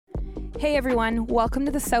Hey everyone, welcome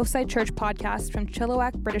to the Southside Church podcast from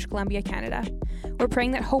Chilliwack, British Columbia, Canada. We're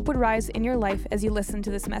praying that hope would rise in your life as you listen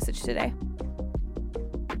to this message today.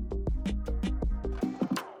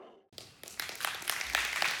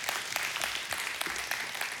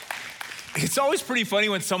 It's always pretty funny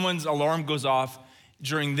when someone's alarm goes off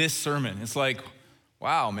during this sermon. It's like,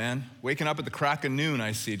 wow, man, waking up at the crack of noon,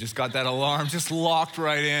 I see. Just got that alarm just locked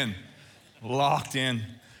right in. Locked in.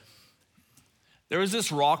 There was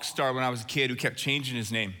this rock star when I was a kid who kept changing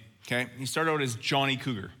his name, okay? He started out as Johnny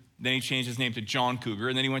Cougar. Then he changed his name to John Cougar,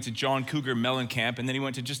 and then he went to John Cougar Mellencamp, and then he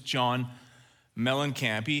went to just John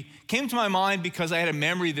Mellencamp. He came to my mind because I had a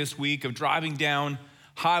memory this week of driving down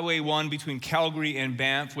Highway 1 between Calgary and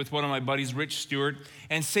Banff with one of my buddies, Rich Stewart,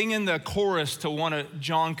 and singing the chorus to one of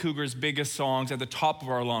John Cougar's biggest songs at the top of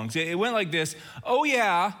our lungs. It went like this: oh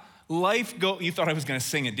yeah, you thought I was gonna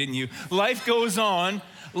sing it, didn't you? Life goes on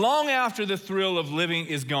long after the thrill of living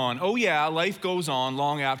is gone. Oh yeah, life goes on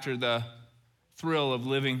long after the thrill of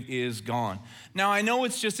living is gone. Now I know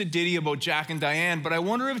it's just a ditty about Jack and Diane, but I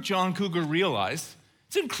wonder if John Cougar realized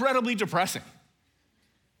it's incredibly depressing.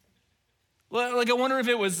 Like, I wonder if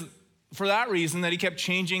it was for that reason that he kept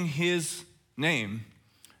changing his name.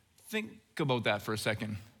 Think about that for a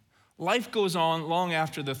second. Life goes on long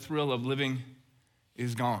after the thrill of living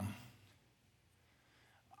is gone.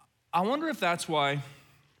 I wonder if that's why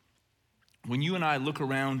when you and I look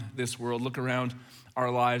around this world, look around our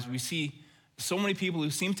lives, we see so many people who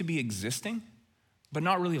seem to be existing, but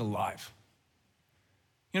not really alive.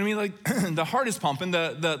 You know what I mean? Like the heart is pumping,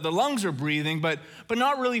 the lungs are breathing, but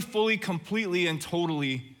not really fully, completely, and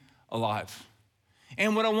totally alive.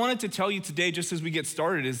 And what I wanted to tell you today, just as we get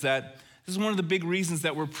started, is that this is one of the big reasons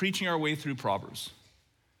that we're preaching our way through Proverbs.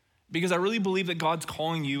 Because I really believe that God's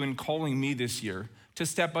calling you and calling me this year to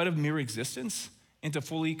step out of mere existence into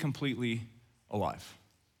fully, completely alive.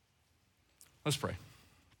 Let's pray.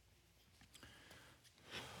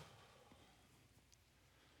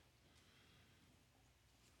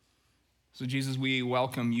 So Jesus, we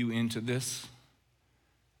welcome you into this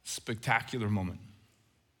spectacular moment.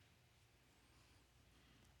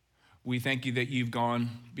 We thank you that you've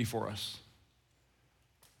gone before us.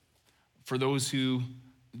 For those who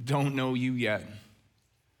don't know you yet,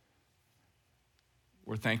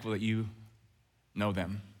 we're thankful that you know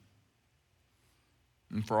them.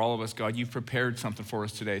 And for all of us, God, you've prepared something for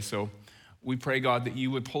us today. So we pray, God, that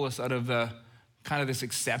you would pull us out of the kind of this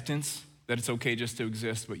acceptance that it's okay just to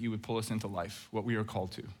exist, but you would pull us into life, what we are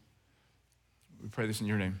called to. We pray this in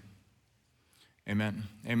your name. Amen.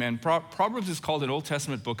 Amen. Proverbs is called an Old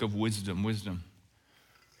Testament book of wisdom.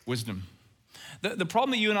 The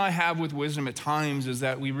problem that you and I have with wisdom at times is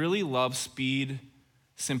that we really love speed,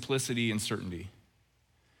 simplicity, and certainty.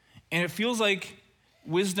 And it feels like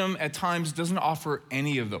wisdom at times doesn't offer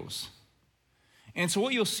any of those. And so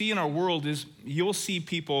what you'll see in our world is you'll see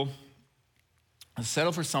people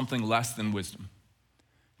settle for something less than wisdom.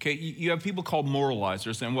 Okay, you have people called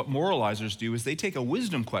moralizers, and what moralizers do is they take a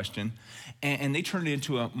wisdom question and they turn it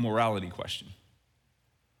into a morality question.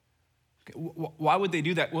 Okay, why would they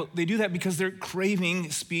do that? Well, they do that because they're craving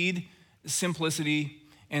speed, simplicity,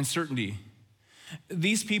 and certainty.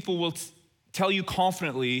 These people will tell you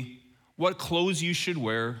confidently what clothes you should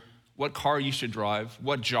wear, what car you should drive,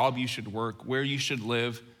 what job you should work, where you should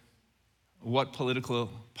live, what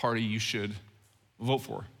political party you should vote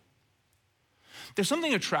for. There's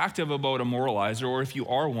something attractive about a moralizer, or if you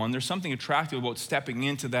are one, there's something attractive about stepping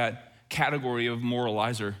into that category of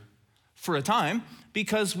moralizer for a time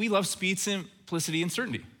because we love speed, simplicity, and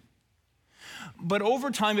certainty. But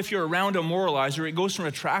over time, if you're around a moralizer, it goes from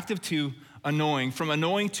attractive to annoying, from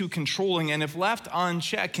annoying to controlling, and if left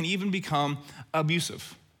unchecked, can even become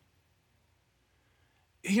abusive.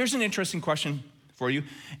 Here's an interesting question for you.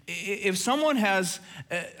 If someone has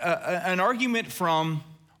an argument from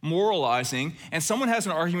moralizing and someone has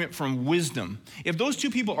an argument from wisdom, if those two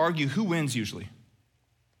people argue, who wins usually?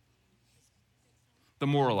 The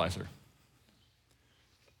moralizer.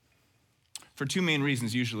 For two main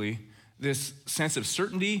reasons usually: this sense of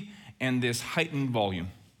certainty and this heightened volume.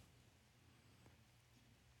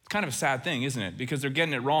 It's kind of a sad thing, isn't it? Because they're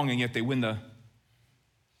getting it wrong and yet they win the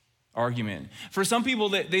argument. For some people,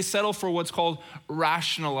 they settle for what's called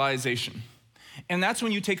rationalization. And that's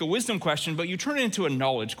when you take a wisdom question, but you turn it into a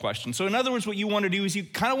knowledge question. So in other words, what you want to do is you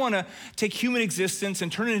kind of want to take human existence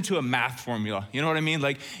and turn it into a math formula. You know what I mean?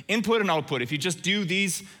 Like input and output. If you just do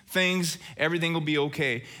these things, everything will be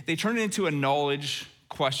okay. They turn it into a knowledge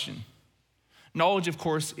question. Knowledge, of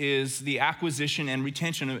course, is the acquisition and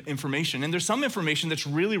retention of information. And there's some information that's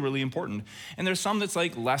really, really important. And there's some that's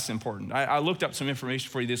like less important. I looked up some information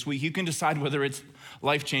for you this week. You can decide whether it's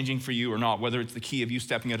life-changing for you or not, whether it's the key of you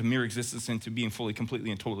stepping out of mere existence into being fully, completely,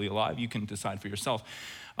 and totally alive. You can decide for yourself.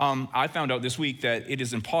 I found out this week that it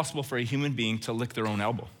is impossible for a human being to lick their own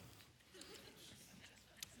elbow.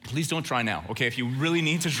 Please don't try now, okay? If you really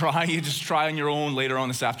need to try, you just try on your own later on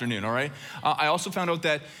this afternoon, all right? I also found out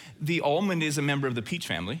that the almond is a member of the peach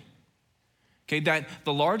family, okay? That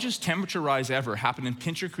the largest temperature rise ever happened in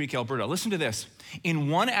Pincher Creek, Alberta. Listen to this. In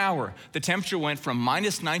 1 hour, the temperature went from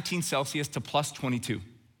minus 19 Celsius to plus 22.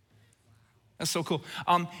 That's so cool.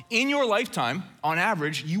 In your lifetime, on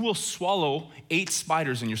average, you will swallow 8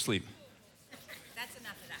 spiders in your sleep. That's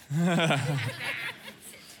enough of that.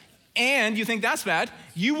 And you think that's bad,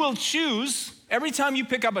 you will choose, every time you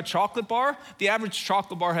pick up a chocolate bar, the average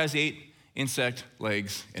chocolate bar has 8 insect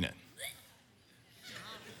legs in it.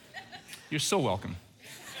 You're so welcome.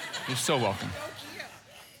 You're so welcome.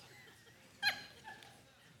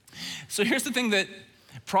 So here's the thing that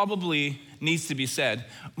probably needs to be said.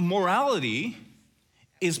 Morality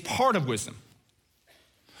is part of wisdom.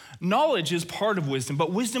 Knowledge is part of wisdom,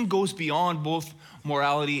 but wisdom goes beyond both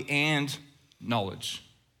morality and knowledge.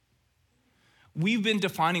 We've been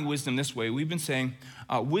defining wisdom this way. We've been saying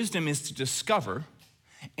wisdom is to discover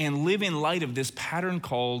and live in light of this pattern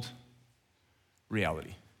called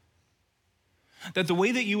reality. That the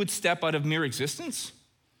way that you would step out of mere existence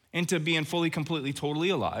into being fully, completely, totally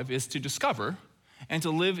alive is to discover and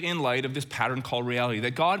to live in light of this pattern called reality.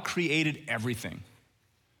 That God created everything.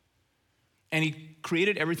 And he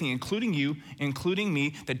created everything, including you, including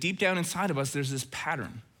me, that deep down inside of us, there's this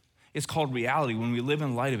pattern. It's called reality. When we live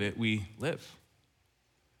in light of it, we live.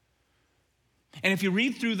 And if you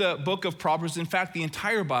read through the book of Proverbs, in fact, the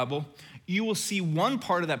entire Bible, you will see one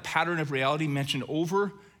part of that pattern of reality mentioned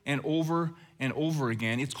over and over and over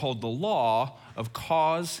again. It's called the law of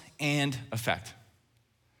cause and effect.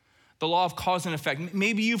 The law of cause and effect.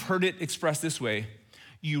 Maybe you've heard it expressed this way.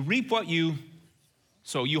 You reap what you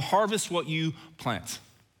sow. You harvest what you plant.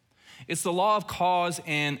 It's the law of cause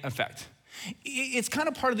and effect. It's kind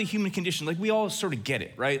of part of the human condition. Like, we all sort of get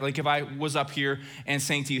it, right? Like, if I was up here and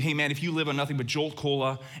saying to you, hey man, if you live on nothing but Jolt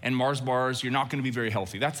Cola and Mars bars, you're not going to be very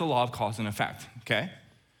healthy. That's the law of cause and effect, okay?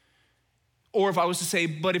 Or if I was to say,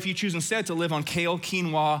 but if you choose instead to live on kale,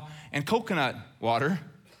 quinoa, and coconut water,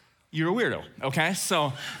 you're a weirdo, okay?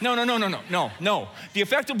 So, no. The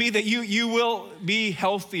effect will be that you will be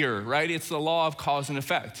healthier, right? It's the law of cause and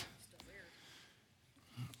effect.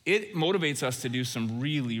 It motivates us to do some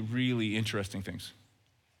really, really interesting things.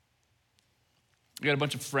 I got a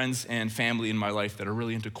bunch of friends and family in my life that are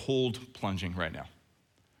really into cold plunging right now.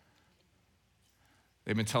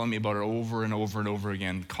 They've been telling me about it over and over and over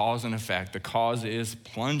again. Cause and effect. The cause is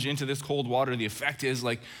plunge into this cold water. The effect is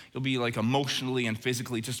like you'll be like emotionally and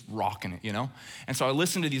physically just rocking it, you know? And so I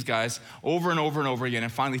listened to these guys over and over and over again.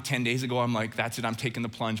 And finally 10 days ago, I'm like, that's it, I'm taking the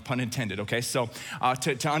plunge, pun intended, okay? So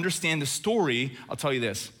to understand the story, I'll tell you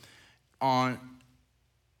this. On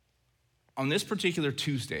this particular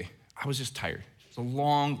Tuesday, I was just tired. It was a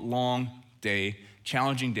long day,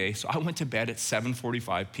 challenging day. So I went to bed at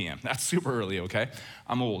 7:45 p.m. That's super early, okay?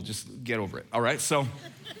 I'm old, just get over it, all right? So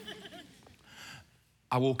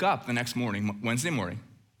I woke up the next morning, Wednesday morning,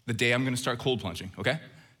 the day I'm gonna start cold plunging, okay?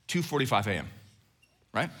 2:45 a.m.,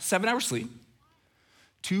 right? 7 hours sleep,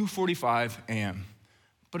 2:45 a.m.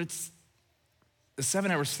 But it's a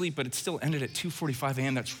 7 hours sleep, but it still ended at 2:45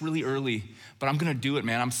 a.m. That's really early, but I'm gonna do it,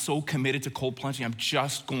 man. I'm so committed to cold plunging, I'm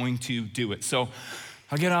just going to do it. So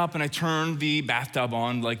I get up and I turn the bathtub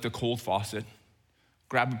on, like the cold faucet,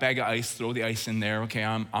 grab a bag of ice, throw the ice in there. Okay,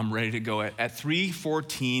 I'm ready to go. At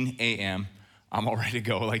 3:14 a.m., I'm all ready to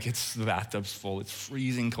go. Like, the bathtub's full, it's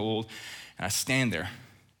freezing cold. And I stand there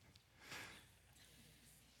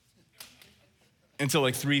until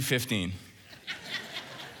like 3:15.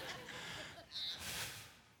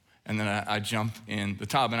 And then I jump in the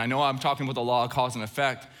tub. And I know I'm talking about the law of cause and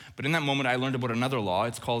effect, but in that moment I learned about another law.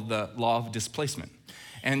 It's called the law of displacement.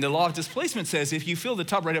 And the law of displacement says if you fill the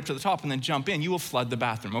tub right up to the top and then jump in, you will flood the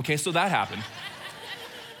bathroom. Okay, so that happened.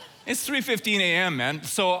 It's 3:15 a.m., man.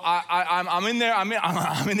 So I'm in there,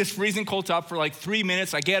 I'm in this freezing cold tub for like 3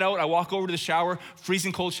 minutes. I get out, I walk over to the shower,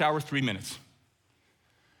 freezing cold shower, 3 minutes.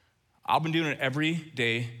 I've been doing it every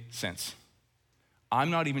day since. I'm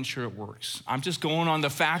not even sure it works. I'm just going on the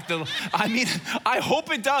fact that, I hope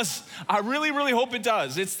it does. I really, really hope it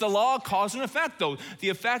does. It's the law of cause and effect, though. The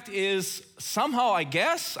effect is somehow, I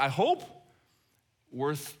guess, I hope,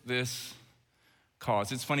 worth this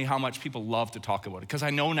cause. It's funny how much people love to talk about it, because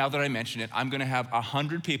I know now that I mention it, I'm gonna have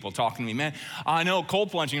 100 people talking to me. Man, I know,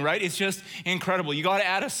 cold plunging, right? It's just incredible. You gotta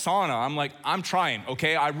add a sauna. I'm like, I'm trying,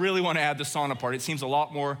 okay? I really wanna add the sauna part. It seems a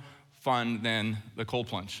lot more fun than the cold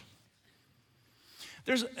plunge.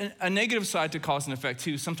 There's a negative side to cause and effect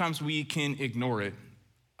too. Sometimes we can ignore it.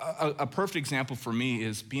 A perfect example for me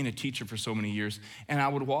is being a teacher for so many years, and I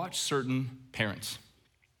would watch certain parents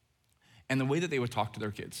and the way that they would talk to their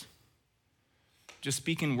kids. Just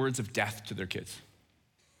speaking words of death to their kids.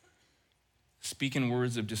 Speaking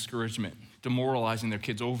words of discouragement, demoralizing their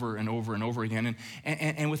kids over and over and over again.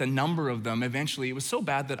 And with a number of them, eventually it was so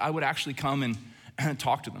bad that I would actually come and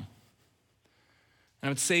talk to them. And I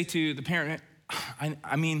would say to the parent,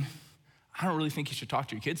 I mean, I don't really think you should talk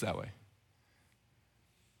to your kids that way.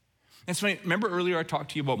 And so remember earlier I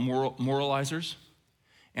talked to you about moralizers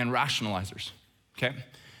and rationalizers, okay?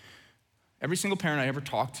 Every single parent I ever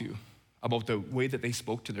talked to about the way that they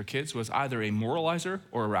spoke to their kids was either a moralizer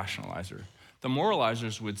or a rationalizer. The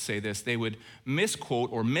moralizers would say this. They would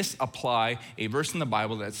misquote or misapply a verse in the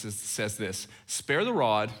Bible that says this: spare the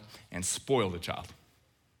rod and spoil the child.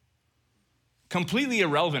 Completely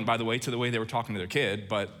irrelevant, by the way, to the way they were talking to their kid,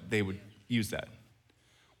 but they would use that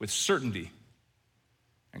with certainty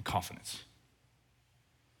and confidence.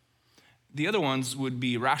 The other ones would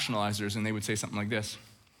be rationalizers, and they would say something like this.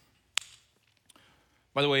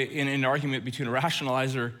 By the way, in an argument between a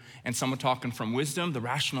rationalizer and someone talking from wisdom, the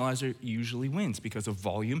rationalizer usually wins because of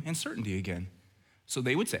volume and certainty again. So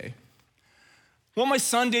they would say, what my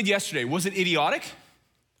son did yesterday, was it idiotic?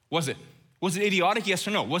 Was it? Was it idiotic? Yes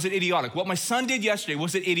or no? Was it idiotic? What my son did yesterday,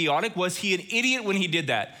 was it idiotic? Was he an idiot when he did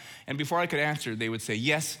that? And before I could answer, they would say,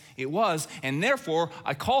 yes, it was, and therefore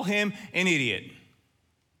I call him an idiot.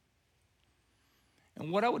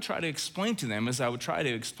 And what I would try to explain to them is I would try to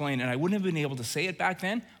explain, and I wouldn't have been able to say it back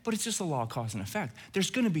then, but it's just the law of cause and effect. There's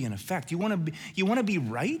gonna be an effect. You wanna be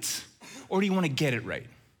right, or do you wanna get it right?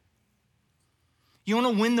 You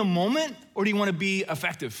wanna win the moment, or do you wanna be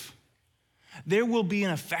effective? There will be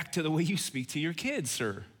an effect to the way you speak to your kids,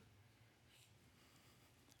 sir.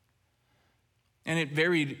 And it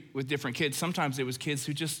varied with different kids. Sometimes it was kids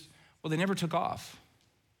who they never took off.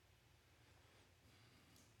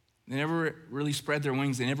 They never really spread their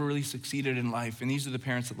wings. They never really succeeded in life. And these are the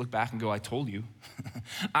parents that look back and go, I told you.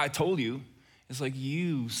 I told you. It's like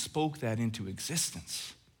you spoke that into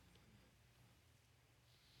existence.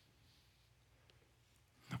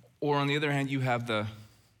 Or on the other hand, you have the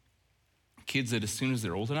kids that as soon as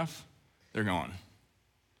they're old enough, they're gone.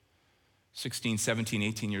 16, 17,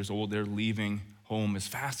 18 years old, they're leaving home as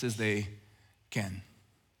fast as they can.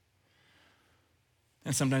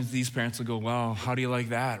 And sometimes these parents will go, wow, how do you like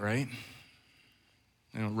that, right?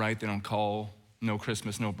 They don't write, they don't call, no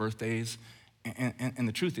Christmas, no birthdays. And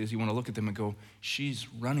the truth is, you want to look at them and go, she's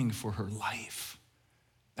running for her life.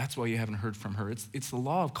 That's why you haven't heard from her. It's the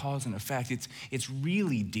law of cause and effect. It's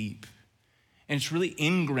really deep. And it's really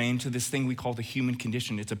ingrained to this thing we call the human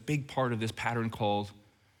condition. It's a big part of this pattern called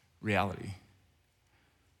reality.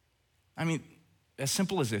 I mean, as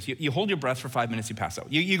simple as this. You hold your breath for 5 minutes, you pass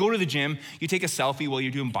out. You go to the gym, you take a selfie while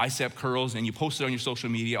you're doing bicep curls, and you post it on your social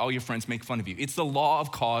media. All your friends make fun of you. It's the law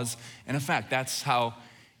of cause and effect. That's how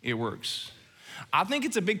it works. I think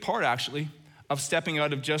it's a big part, actually, of stepping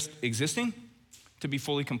out of just existing to be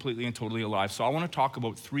fully, completely, and totally alive. So I want to talk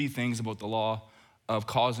about 3 things about the law of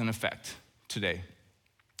cause and effect today.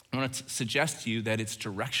 I want to suggest to you that it's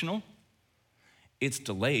directional, it's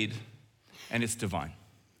delayed, and it's divine.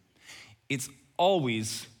 It's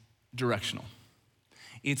always directional.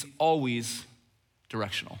 It's always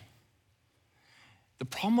directional. The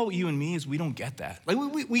problem with you and me is we don't get that. Like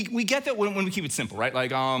we get that when we keep it simple, right?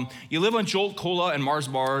 Like you live on Jolt Cola and Mars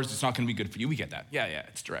bars, it's not gonna be good for you. We get that. Yeah,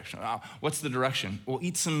 it's directional. What's the direction? Well,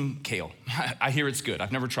 eat some kale. I hear it's good.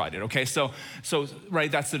 I've never tried it, okay? So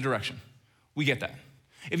right, that's the direction. We get that.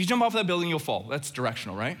 If you jump off that building, you'll fall. That's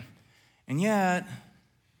directional, right? And yet,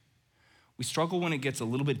 we struggle when it gets a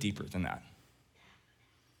little bit deeper than that.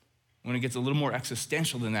 When it gets a little more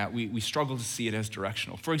existential than that, we struggle to see it as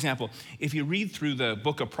directional. For example, if you read through the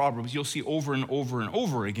book of Proverbs, you'll see over and over and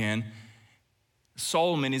over again,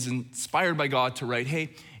 Solomon is inspired by God to write, hey,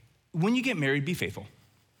 when you get married, be faithful.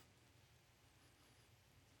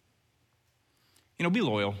 Be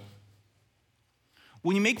loyal.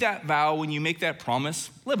 When you make that vow, when you make that promise,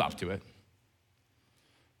 live up to it.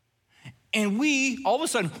 And all of a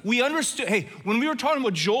sudden, we understood, hey, when we were talking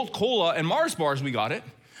about Jolt Cola and Mars bars, we got it.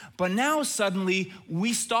 But now suddenly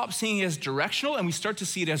we stop seeing it as directional and we start to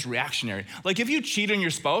see it as reactionary. Like if you cheat on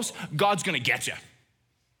your spouse, God's gonna get you.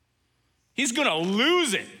 He's gonna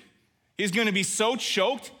lose it. He's gonna be so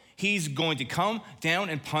choked, He's going to come down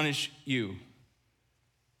and punish you.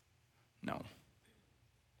 No.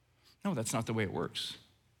 No, that's not the way it works.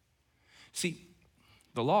 See,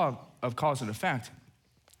 the law of cause and effect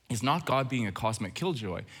is not God being a cosmic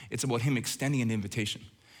killjoy. It's about him extending an invitation.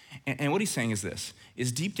 And what he's saying is this,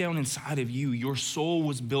 is deep down inside of you, your soul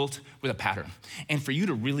was built with a pattern. And for you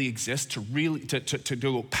to really exist, to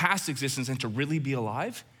go past existence and to really be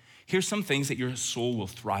alive, here's some things that your soul will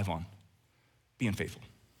thrive on. Being faithful.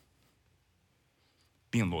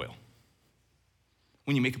 Being loyal.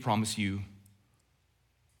 When you make a promise, you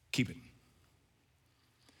keep it.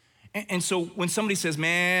 And so when somebody says,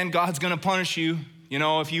 man, God's gonna punish you,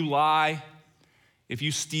 if you lie, if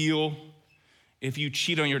you steal, if you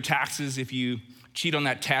cheat on your taxes, if you cheat on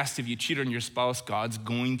that test, if you cheat on your spouse, God's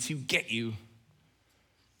going to get you.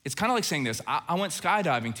 It's kind of like saying this. I went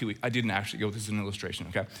skydiving 2 weeks. I didn't actually go. This is an illustration,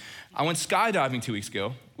 okay? I went skydiving 2 weeks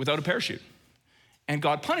ago without a parachute. And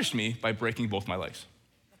God punished me by breaking both my legs.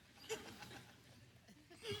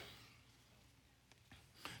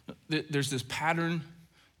 There's this pattern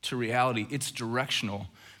to reality. It's directional.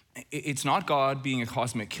 It's not God being a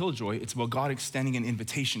cosmic killjoy. It's about God extending an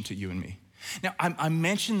invitation to you and me. Now, I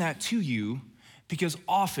mention that to you because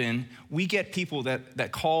often we get people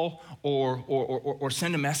that call or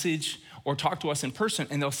send a message or talk to us in person,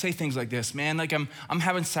 and they'll say things like this, man, like I'm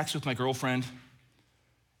having sex with my girlfriend.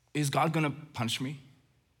 Is God gonna punish me?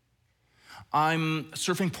 I'm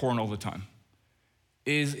surfing porn all the time.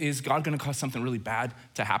 Is God gonna cause something really bad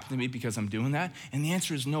to happen to me because I'm doing that? And the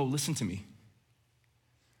answer is no. Listen to me.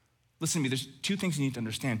 Listen to me, there's two things you need to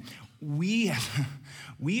understand. We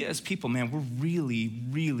as people, man, we're really,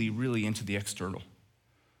 really, really into the external.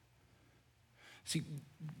 See,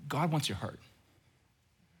 God wants your heart.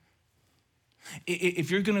 If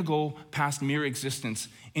you're gonna go past mere existence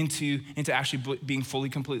into actually being fully,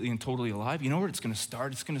 completely, and totally alive, you know where it's gonna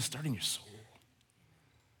start? It's gonna start in your soul.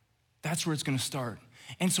 That's where it's gonna start.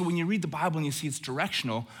 And so when you read the Bible and you see it's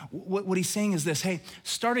directional, what he's saying is this, hey,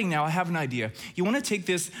 starting now, I have an idea. You wanna take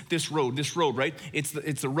this road, right? It's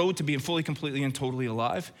the road to being fully, completely, and totally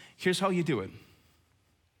alive. Here's how you do it.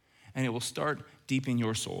 And it will start deep in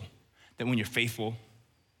your soul. That when you're faithful,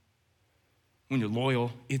 when you're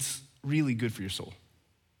loyal, it's really good for your soul.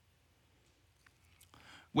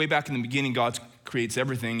 Way back in the beginning, God creates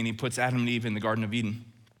everything and he puts Adam and Eve in the Garden of Eden.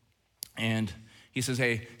 And he says,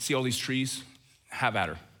 hey, see all these trees? Have at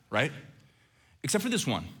her, right? Except for this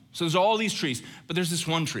one. So there's all these trees, but there's this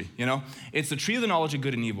one tree, It's the tree of the knowledge of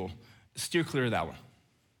good and evil. Steer clear of that one.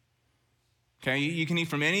 Okay, you can eat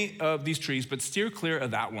from any of these trees, but steer clear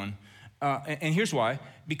of that one. And here's why.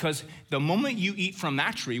 Because the moment you eat from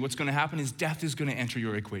that tree, what's gonna happen is death is gonna enter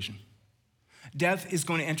your equation. Death is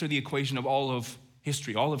gonna enter the equation of all of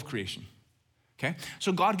history, all of creation, okay?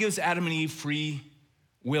 So God gives Adam and Eve free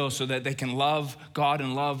will so that they can love God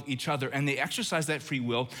and love each other. And they exercise that free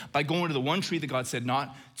will by going to the one tree that God said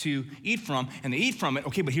not to eat from, and they eat from it.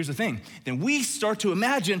 Okay, but here's the thing. Then we start to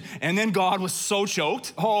imagine, and then God was so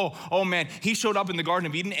choked. Oh man, he showed up in the Garden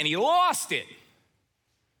of Eden and he lost it.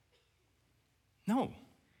 No.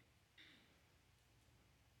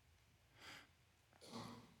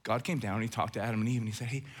 God came down and he talked to Adam and Eve and he said,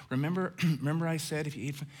 hey, remember I said if you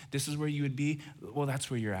eat from, this is where you would be? Well,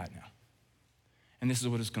 that's where you're at now. And this is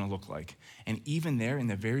what it's gonna look like. And even there in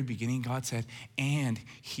the very beginning, God said, and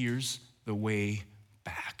here's the way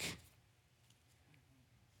back.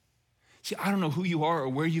 See, I don't know who you are or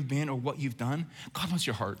where you've been or what you've done. God wants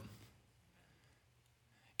your heart.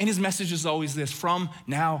 And his message is always this, from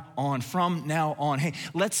now on. Hey,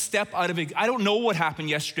 let's step out of it. I don't know what happened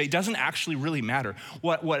yesterday. It doesn't actually really matter.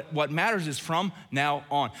 What matters is from now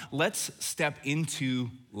on. Let's step into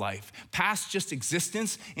life, past just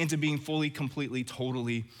existence into being fully, completely,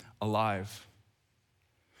 totally alive.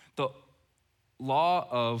 The law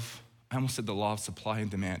of, I almost said the law of supply and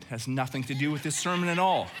demand, has nothing to do with this sermon at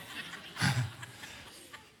all.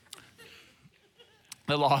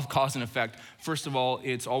 The law of cause and effect. First of all,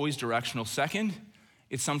 it's always directional. Second,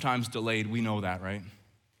 it's sometimes delayed. We know that, right?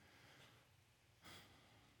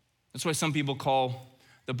 That's why some people call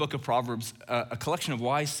the book of Proverbs a collection of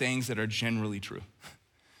wise sayings that are generally true.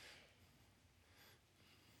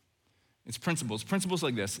 It's principles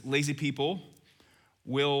like this. Lazy people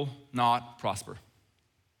will not prosper.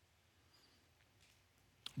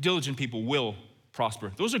 Diligent people will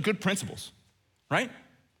prosper. Those are good principles, right?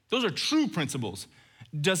 Those are true principles.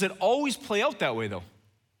 Does it always play out that way though?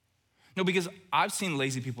 No, because I've seen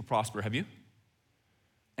lazy people prosper, have you?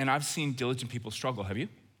 And I've seen diligent people struggle, have you?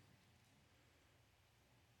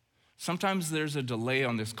 Sometimes there's a delay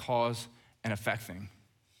on this cause and effect thing.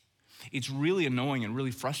 It's really annoying and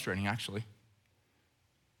really frustrating, actually.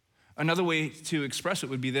 Another way to express it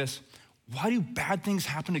would be this: why do bad things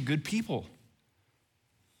happen to good people?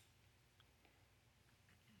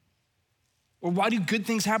 Or why do good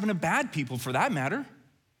things happen to bad people, for that matter?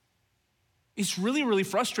 It's really, really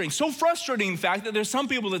frustrating. So frustrating, in fact, that there's some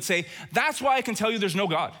people that say, that's why I can tell you there's no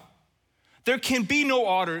God. There can be no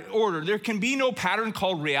order. There can be no pattern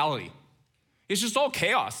called reality. It's just all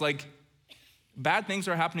chaos. Like, bad things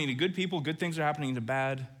are happening to good people, good things are happening to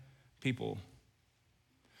bad people.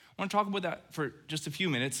 I want to talk about that for just a few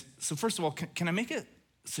minutes. So first of all, can I make a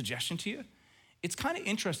suggestion to you? It's kind of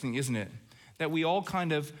interesting, isn't it, that we all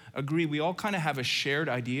kind of agree, we all kind of have a shared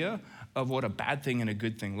idea of what a bad thing and a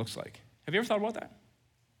good thing looks like. Have you ever thought about that?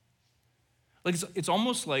 Like, it's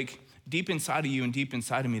almost like deep inside of you and deep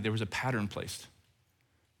inside of me, there was a pattern placed.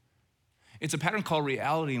 It's a pattern called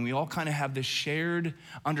reality, and we all kind of have this shared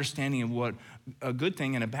understanding of what a good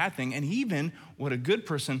thing and a bad thing, and even what a good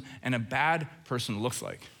person and a bad person looks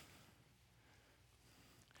like.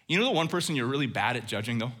 You know the one person you're really bad at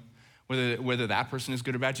judging, though? Whether that person is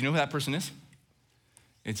good or bad? Do you know who that person is?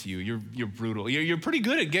 It's you. You're brutal. You're pretty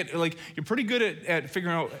good you're pretty good at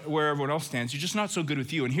figuring out where everyone else stands. You're just not so good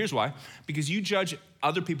with you. And here's why: because you judge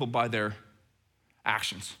other people by their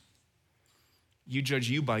actions. You judge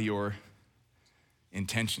you by your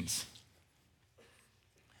intentions.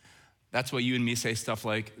 That's why you and me say stuff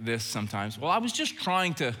like this sometimes. Well, I was just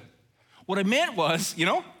trying to. What I meant was,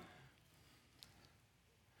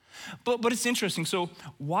 But it's interesting. So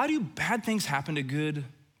why do bad things happen to good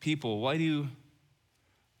people? Why do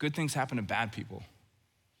good things happen to bad people?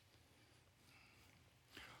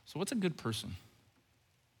 So what's a good person?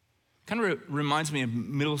 Kind of reminds me of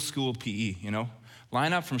middle school PE,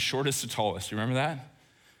 Line up from shortest to tallest. You remember that?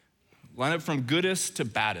 Line up from goodest to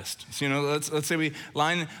baddest. So, let's say we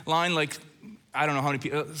line like, I don't know how many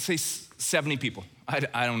people, say 70 people.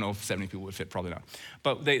 I don't know if 70 people would fit, probably not.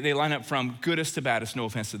 But they line up from goodest to baddest, no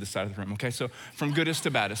offense to this side of the room, okay? So from goodest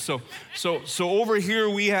to baddest. So over here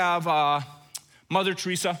we have Mother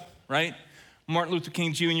Teresa, right? Martin Luther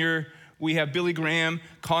King Jr., we have Billy Graham,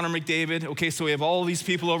 Connor McDavid. Okay, so we have all these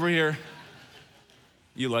people over here.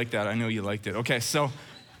 You like that, I know you liked it. Okay,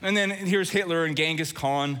 and then here's Hitler and Genghis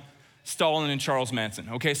Khan, Stalin and Charles Manson.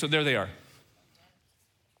 Okay, so there they are.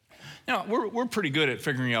 Now, we're pretty good at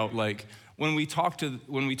figuring out, like, when we talk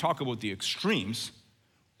about the extremes,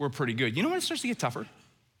 we're pretty good. You know when it starts to get tougher?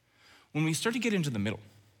 When we start to get into the middle,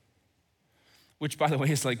 which, by the way,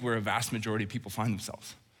 is like where a vast majority of people find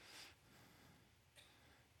themselves.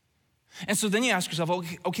 And so then you ask yourself,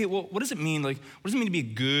 okay, well, what does it mean? Like, what does it mean to be a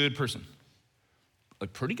good person?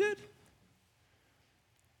 Like, pretty good?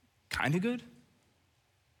 Kind of good?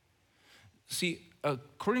 See,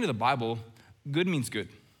 according to the Bible, good means good.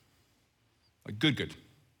 Like good.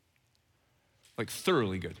 Like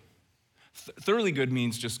thoroughly good. Thoroughly good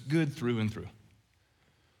means just good through and through.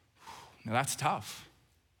 Now that's tough.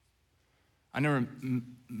 I never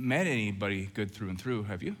met anybody good through and through,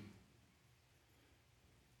 have you?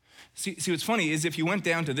 See, what's funny is if you went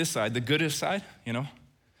down to this side, the goodest side, and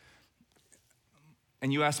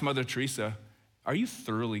you asked Mother Teresa, are you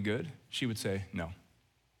thoroughly good? She would say, no.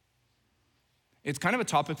 It's kind of a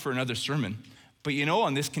topic for another sermon, but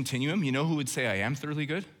on this continuum, who would say I am thoroughly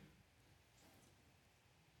good?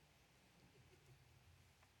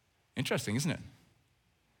 Interesting, isn't it?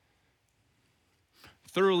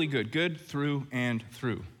 Thoroughly good through and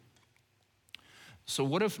through. So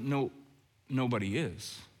what if nobody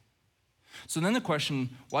is? So then the question,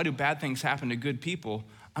 why do bad things happen to good people?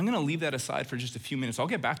 I'm going to leave that aside for just a few minutes. I'll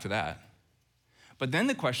get back to that. But then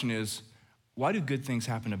the question is, why do good things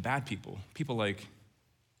happen to bad people? People like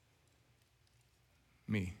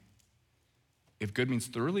me. If good means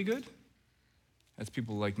thoroughly good, that's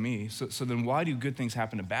people like me. So then why do good things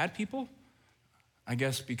happen to bad people? I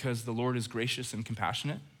guess because the Lord is gracious and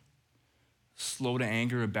compassionate, slow to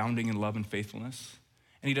anger, abounding in love and faithfulness,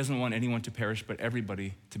 and he doesn't want anyone to perish but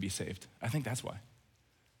everybody to be saved. I think that's why.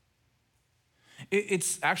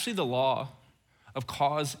 It's actually the law of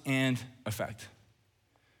cause and effect.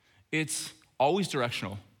 It's always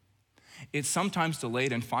directional. It's sometimes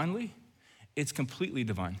delayed, and finally, it's completely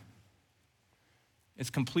divine.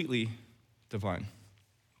 It's completely divine.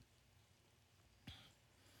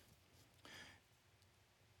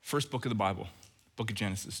 First book of the Bible, book of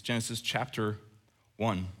Genesis. Genesis chapter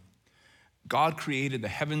 1. God created the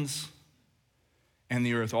heavens and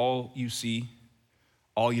the earth, all you see,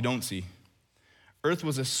 all you don't see. Earth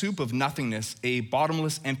was a soup of nothingness, a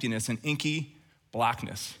bottomless emptiness, an inky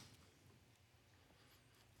blackness.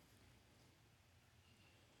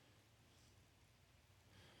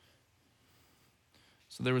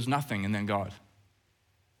 So there was nothing and then God.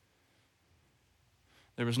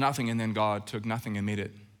 There was nothing, and then God took nothing and made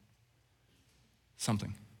it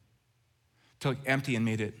something. Took empty and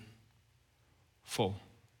made it full.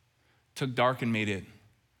 Took dark and made it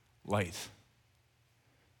light.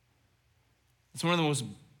 It's one of the most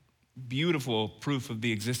beautiful proof of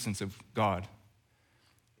the existence of God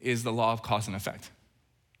is the law of cause and effect,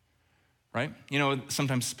 right? You know,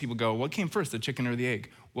 sometimes people go, what came first, the chicken or the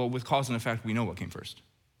egg? Well, with cause and effect, we know what came first.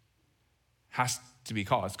 Has to be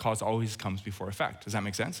cause. Cause always comes before effect. Does that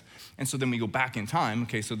make sense? And so then we go back in time.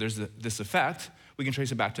 Okay, so there's this effect. We can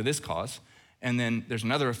trace it back to this cause. And then there's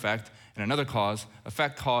another effect and another cause,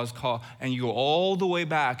 effect, cause, and you go all the way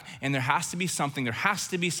back, and there has to be something.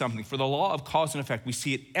 For the law of cause and effect, we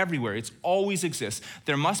see it everywhere. It always exists.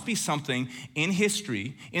 There must be something in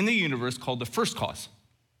history, in the universe, called the first cause.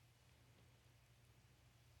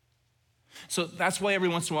 So that's why every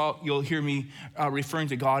once in a while you'll hear me referring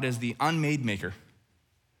to God as the unmade maker,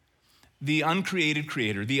 the uncreated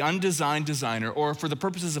creator, the undesigned designer, or for the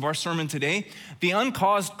purposes of our sermon today, the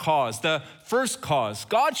uncaused cause, the first cause.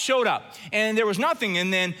 God showed up and there was nothing,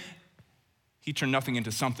 and then he turned nothing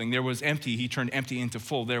into something. There was empty, he turned empty into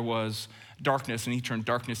full. There was darkness, and he turned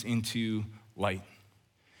darkness into light.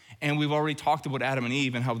 And we've already talked about Adam and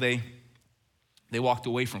Eve and how they walked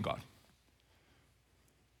away from God.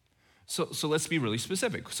 So let's be really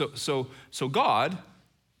specific. So God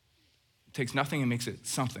takes nothing and makes it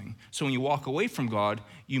something. So when you walk away from God,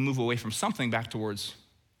 you move away from something back towards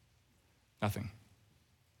nothing.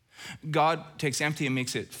 God takes empty and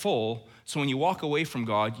makes it full. So when you walk away from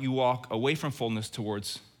God, you walk away from fullness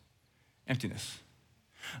towards emptiness.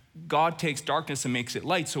 God takes darkness and makes it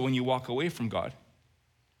light. So when you walk away from God,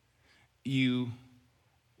 you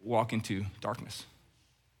walk into darkness.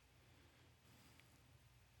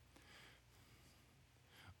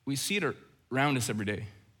 We see it around us every day.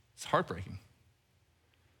 It's heartbreaking.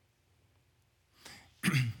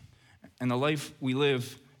 And the life we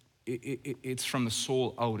live, it's from the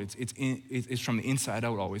soul out. It's from the inside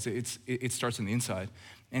out always. It starts on the inside.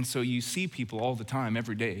 And so you see people all the time,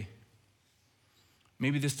 every day.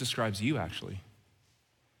 Maybe this describes you, actually.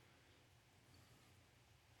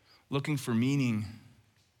 Looking for meaning,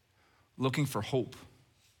 looking for hope,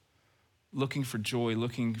 looking for joy,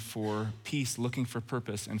 looking for peace, looking for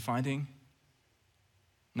purpose, and finding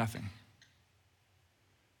nothing.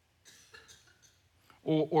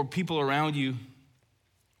 Or people around you,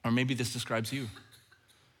 or maybe this describes you,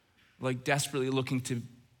 like desperately looking to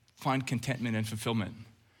find contentment and fulfillment,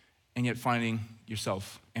 and yet finding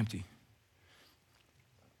yourself empty.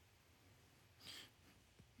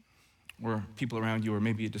 Or people around you, or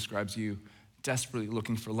maybe it describes you, desperately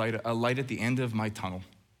looking for light, a light at the end of my tunnel,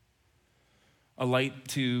 a light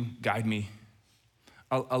to guide me,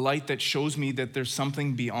 a light that shows me that there's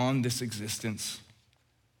something beyond this existence,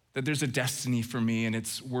 that there's a destiny for me and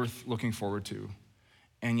it's worth looking forward to.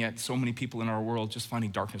 And yet so many people in our world just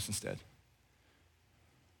finding darkness instead.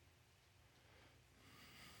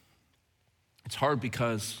 It's hard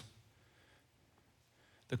because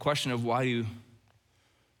the question of why do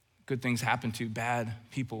good things happen to bad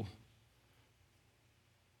people?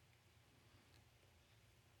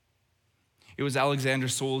 It was Alexander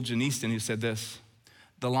Solzhenitsyn who said this: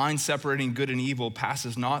 the line separating good and evil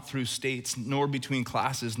passes not through states, nor between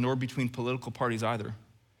classes, nor between political parties either,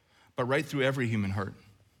 but right through every human heart.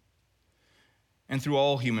 And through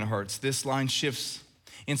all human hearts, this line shifts.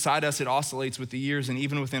 Inside us, it oscillates with the years, and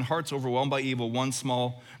even within hearts overwhelmed by evil, one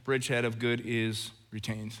small bridgehead of good is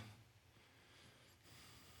retained.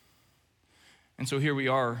 And so here we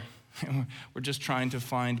are. We're just trying to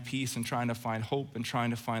find peace and trying to find hope and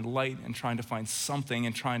trying to find light and trying to find something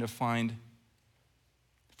and trying to find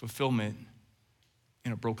fulfillment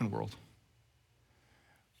in a broken world.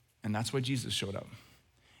 And that's why Jesus showed up.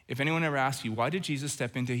 If anyone ever asks you, why did Jesus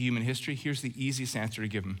step into human history? Here's the easiest answer to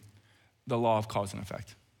give them: the law of cause and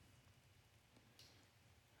effect.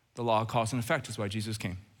 The law of cause and effect is why Jesus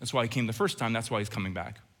came. That's why he came the first time. That's why he's coming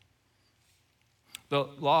back. The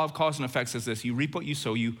law of cause and effect says this: you reap what you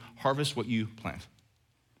sow, you harvest what you plant.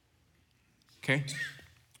 Okay?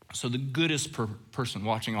 So the goodest person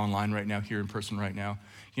watching online right now, here in person right now,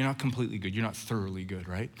 you're not completely good. You're not thoroughly good,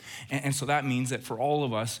 right? And so that means that for all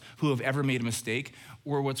of us who have ever made a mistake,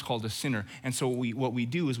 we're what's called a sinner. And so what we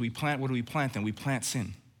do is we plant, what do we plant then? We plant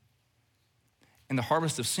sin. And the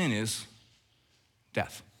harvest of sin is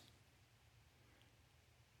death.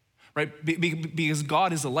 Right? Because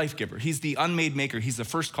God is a life giver. He's the unmade maker. He's the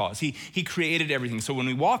first cause. He created everything. So when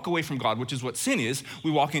we walk away from God, which is what sin is, we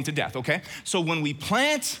walk into death, okay? So when we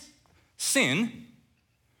plant sin,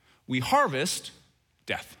 we harvest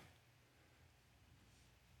death.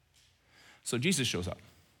 So Jesus shows up.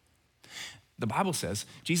 The Bible says,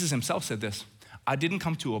 Jesus himself said this, I didn't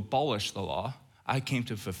come to abolish the law, I came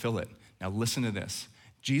to fulfill it. Now listen to this.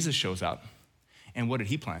 Jesus shows up, and what did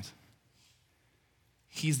he plant?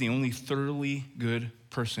 He's the only thoroughly good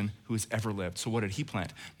person who has ever lived. So what did he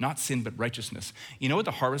plant? Not sin, but righteousness. You know what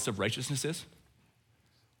the harvest of righteousness is?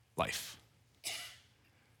 Life.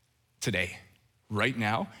 Today, right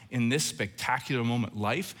now, in this spectacular moment,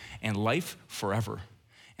 life and life forever.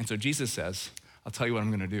 And so Jesus says, I'll tell you what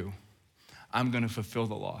I'm gonna do. I'm gonna fulfill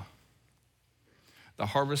the law. The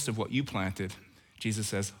harvest of what you planted, Jesus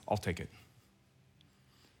says, I'll take it.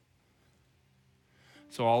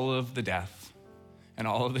 So all of the death and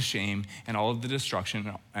all of the shame and all of the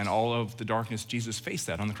destruction and all of the darkness, Jesus faced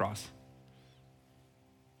that on the cross.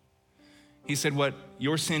 He said, what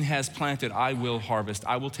your sin has planted, I will harvest.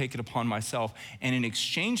 I will take it upon myself. And in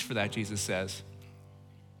exchange for that, Jesus says,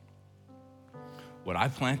 what I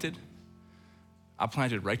planted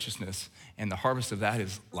righteousness, and the harvest of that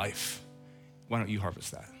is life. Why don't you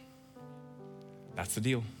harvest that? That's the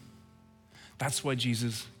deal. That's why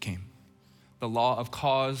Jesus came. The law of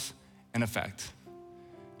cause and effect.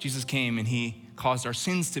 Jesus came and he caused our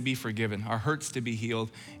sins to be forgiven, our hurts to be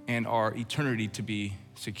healed, and our eternity to be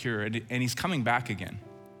secure. And he's coming back again.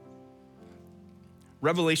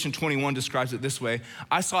 Revelation 21 describes it this way.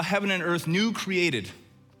 I saw heaven and earth new created.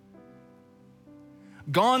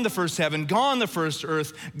 Gone the first heaven, gone the first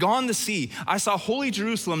earth, gone the sea. I saw holy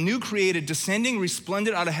Jerusalem, new created, descending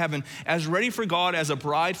resplendent out of heaven, as ready for God as a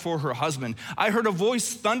bride for her husband. I heard a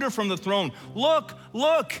voice thunder from the throne. Look,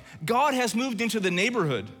 look, God has moved into the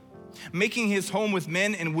neighborhood, making his home with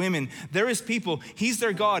men and women. They're his people. He's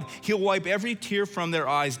their God. He'll wipe every tear from their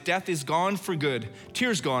eyes. Death is gone for good.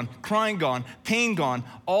 Tears gone, crying gone, pain gone,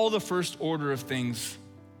 all the first order of things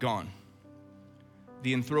gone.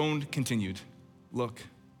 The enthroned continued. Look,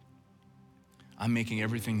 I'm making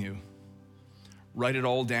everything new. Write it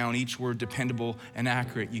all down, each word dependable and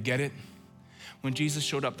accurate. You get it? When Jesus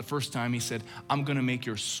showed up the first time, he said, I'm gonna make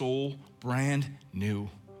your soul brand new,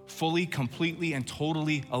 fully, completely, and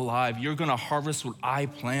totally alive. You're gonna harvest what I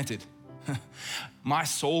planted. My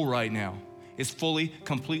soul right now is fully,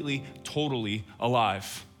 completely, totally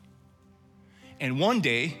alive. And one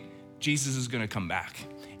day, Jesus is gonna come back.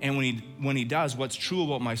 And when he does, what's true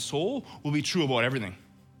about my soul will be true about everything.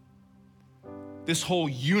 This whole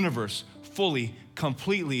universe, fully,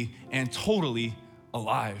 completely, and totally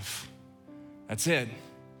alive. That's it.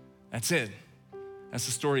 That's it. That's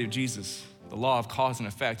the story of Jesus, the law of cause and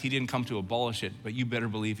effect. He didn't come to abolish it, but you better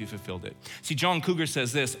believe he fulfilled it. See, John Cougar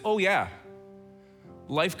says this, oh yeah,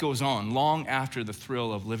 life goes on long after the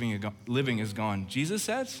thrill of living is gone. Jesus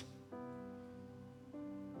says,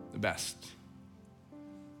 the best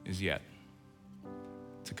is yet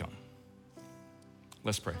to come.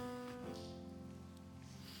 Let's pray.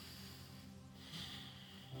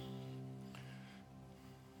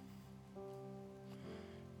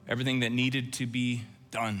 Everything that needed to be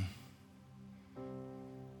done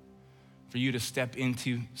for you to step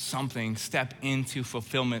into something, step into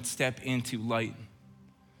fulfillment, step into light,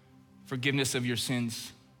 forgiveness of your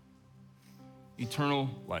sins, eternal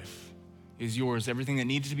life is yours. Everything that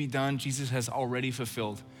needed to be done, Jesus has already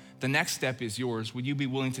fulfilled. The next step is yours. Would you be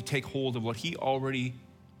willing to take hold of what he already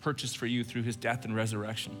purchased for you through his death and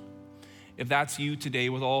resurrection? If that's you today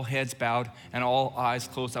with all heads bowed and all eyes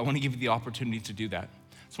closed, I want to give you the opportunity to do that.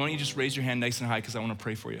 So why don't you just raise your hand nice and high because I want to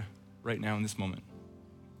pray for you right now in this moment.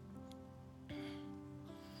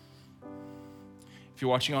 If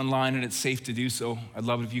you're watching online and it's safe to do so, I'd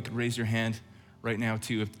love it if you could raise your hand right now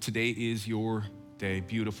too. If today is your day,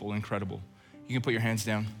 beautiful, incredible. You can put your hands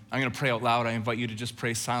down. I'm gonna pray out loud. I invite you to just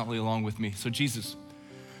pray silently along with me. So Jesus,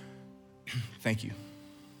 thank you.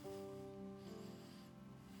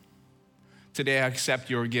 Today I accept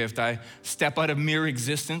your gift. I step out of mere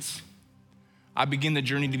existence. I begin the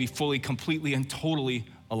journey to be fully, completely, and totally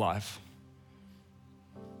alive.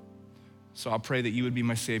 So I pray that you would be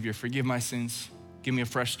my Savior. Forgive my sins. Give me a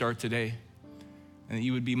fresh start today. And that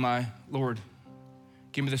you would be my Lord.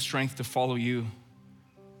 Give me the strength to follow you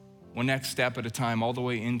one next step at a time, all the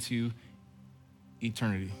way into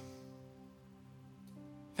eternity.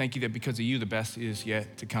 Thank you that because of you, the best is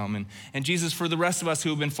yet to come. And Jesus, for the rest of us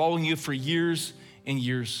who have been following you for years and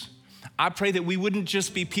years, I pray that we wouldn't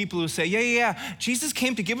just be people who say, yeah, Jesus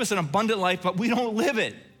came to give us an abundant life, but we don't live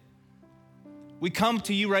it. We come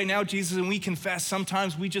to you right now, Jesus, and we confess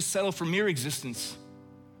sometimes we just settle for mere existence.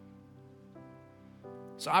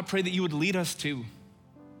 So I pray that you would lead us to.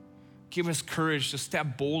 Give us courage to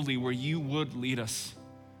step boldly where you would lead us.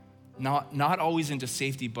 Not always into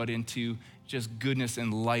safety, but into just goodness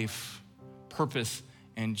and life, purpose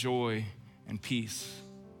and joy and peace.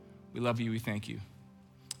 We love you. We thank you.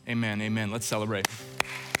 Amen. Amen. Let's celebrate.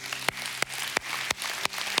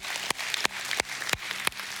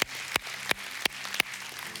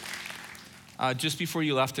 Just before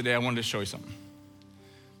you left today, I wanted to show you something.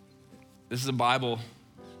 This is a Bible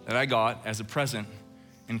that I got as a present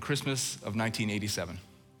in Christmas of 1987.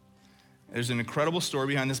 There's an incredible story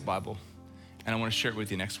behind this Bible, and I want to share it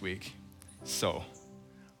with you next week. So,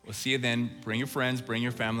 we'll see you then. Bring your friends, bring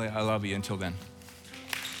your family. I love you. Until then.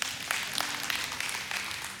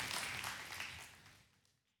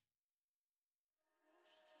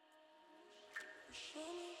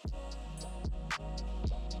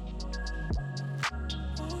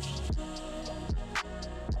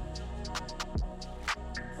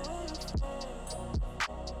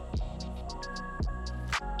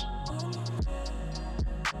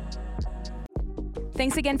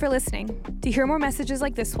 Thanks again for listening. To hear more messages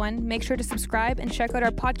like this one, make sure to subscribe and check out our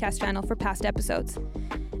podcast channel for past episodes.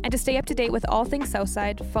 And to stay up to date with all things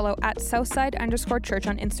Southside, follow @Southside_church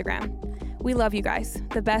on Instagram. We love you guys.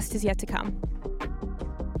 The best is yet to come.